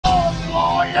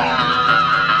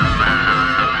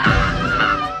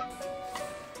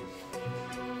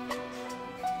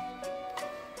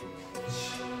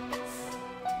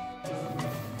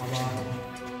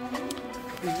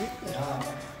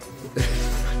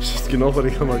Schießt genau vor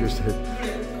die Kamera gestellt.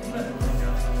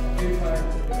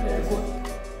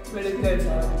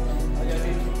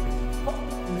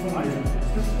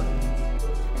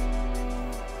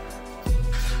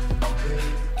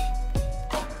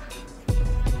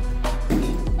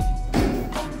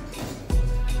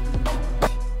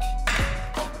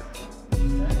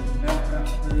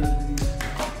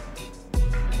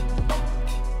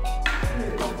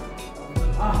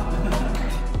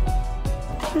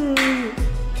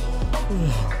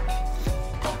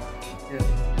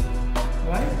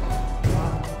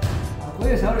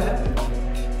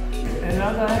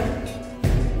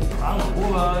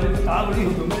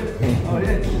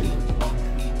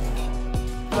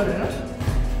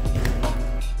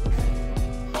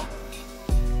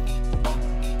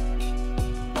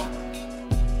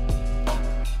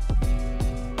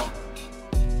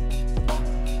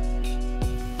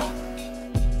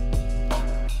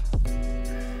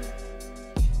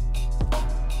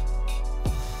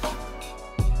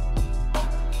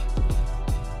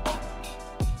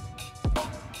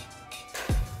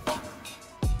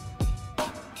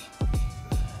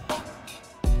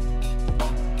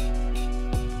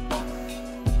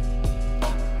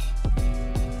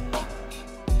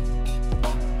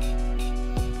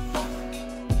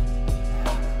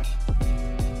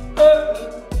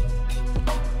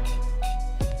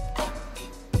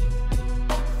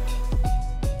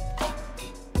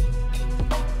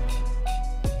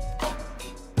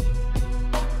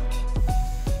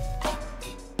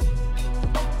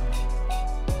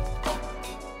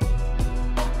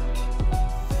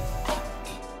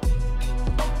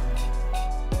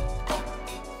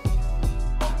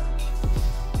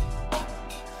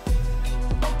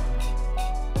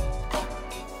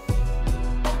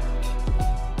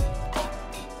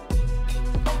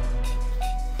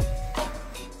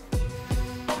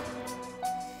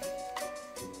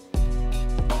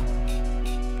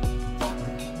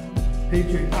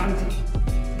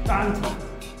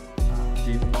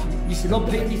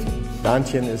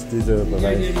 Dantien ist dieser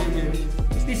Bereich.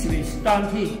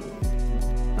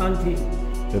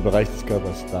 Der Bereich des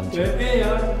Körpers. Dantien.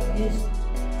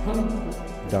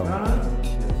 Down.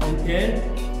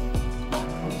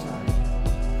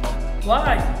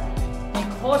 Why?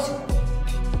 Because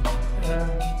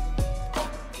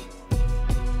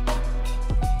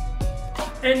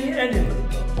any animal,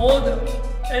 all the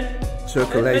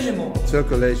circulation. Animal.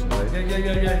 Circulation, right?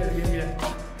 Yeah.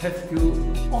 Have to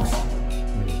oxygen.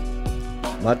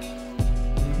 What?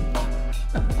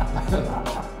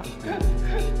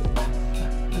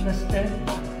 Understand?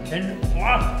 And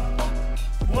wow.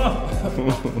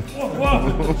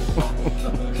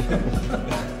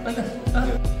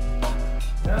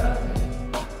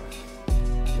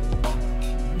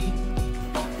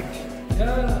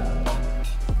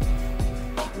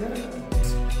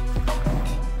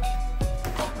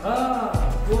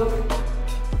 Good.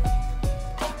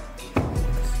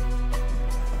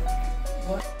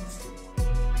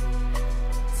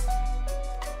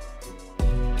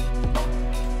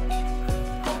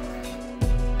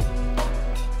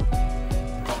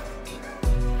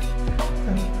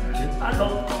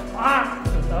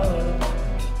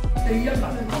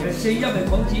 C1係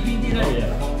講指邊啲咧？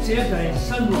 C1就係生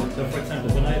活。So for example,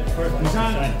 when I first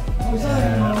designed, we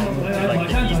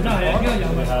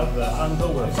have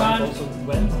Hannover, also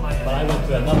went, but I went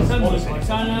to another small city,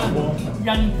 Wong,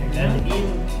 and in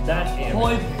that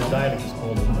area, the dialect is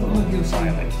called Wong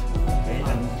dialect. Okay,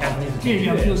 and Cantonese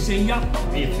is C1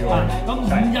 if you are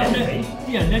Chinese.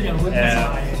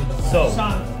 So,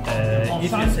 if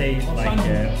you say like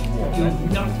Cantonese,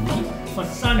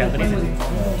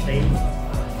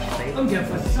咁其實佛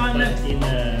山咧，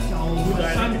就佛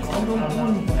山廣東觀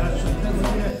念啊，順德嗰啲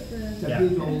咧就叫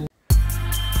做。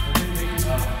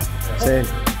Same.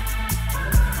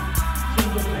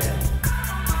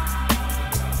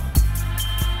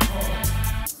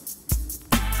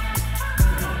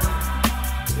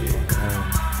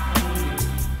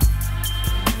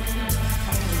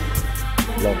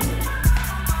 Lock.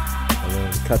 And then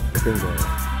cut the finger.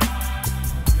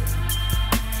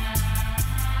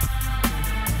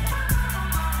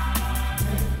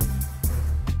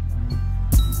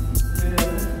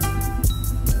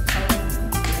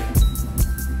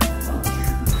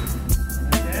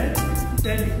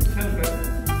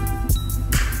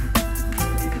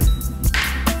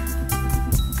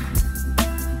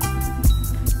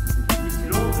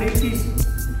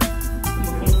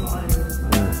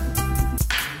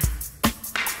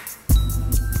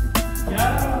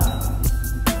 Yeah.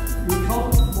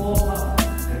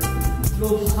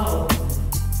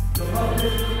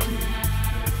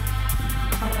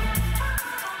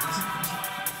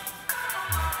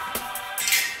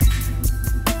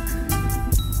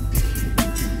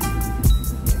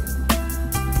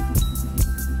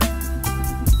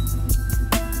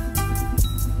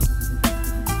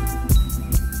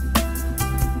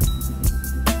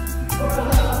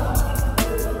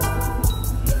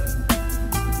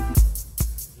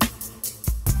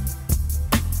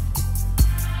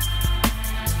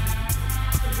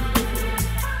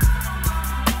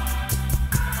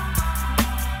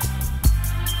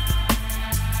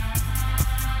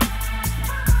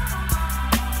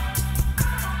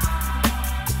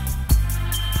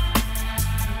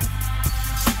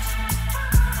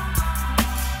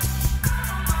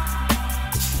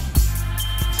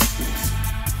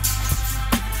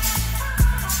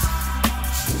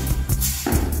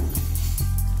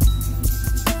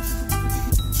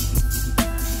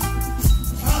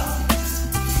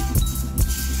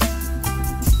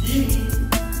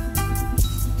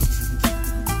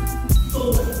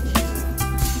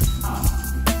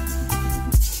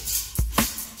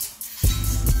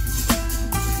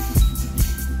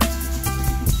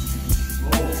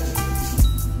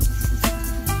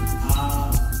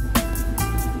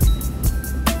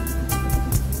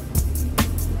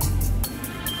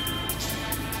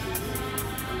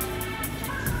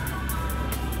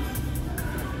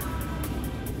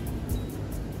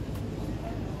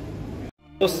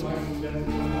 Is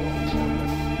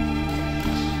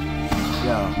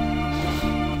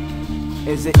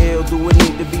it ill? Do it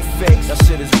need to be fixed? That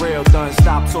shit is real, done.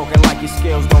 Stop talking like your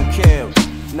skills don't kill.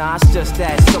 Nah, it's just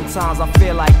that sometimes I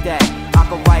feel like that. I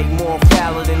can write more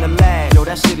valid than the lad. Yo,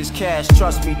 that shit is cash,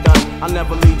 trust me, done. I'll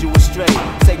never lead you astray.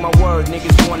 Take my word,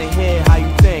 niggas wanna hear how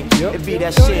you think. It be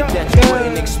that shit that you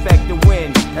wouldn't expect to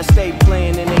win. That stay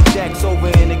playing in they decks over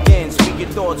and again. Speak your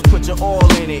thoughts, put your all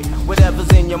in it. Whatever's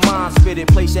in your mind, spit it.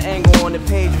 Place your anger on the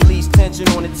page, release tension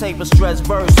on the tape, a stress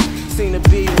verse. Seem to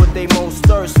be what they most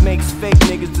thirst. Makes fake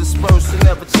niggas disperse and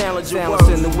never challenge your words.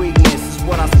 In the weakness is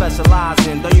what I specialize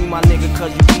in. Don't you my nigga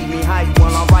cause you keep me hype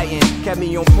while I'm writing. Kept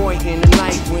me on point in the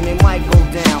night when it might go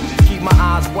down. Keep my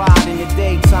eyes wide in the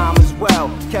daytime as well.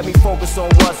 Kept me focused on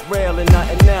what's real and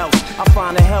nothing else. I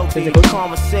find it healthy to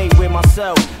conversate with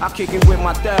myself. I kick it with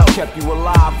my thel. Kept you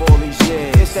alive all these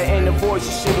years. It's that inner voice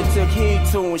you should've took heed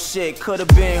to and shit. Could've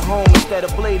been home instead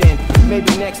of bleeding.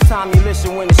 Maybe next time you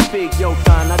listen when it speak. Yo,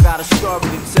 son, I got a story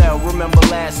to tell. Remember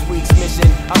last week's mission?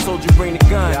 I told you bring the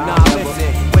gun. Nah,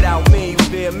 listen. Without me, you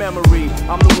be a memory.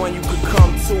 I'm the one you could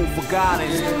come to for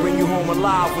guidance. Bring you home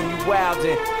alive when you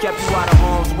wildin'. Kept you out of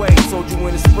harm's way. Told you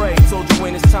when to spray. Told you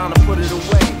when it's time to put it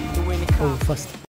away. Oh, fast.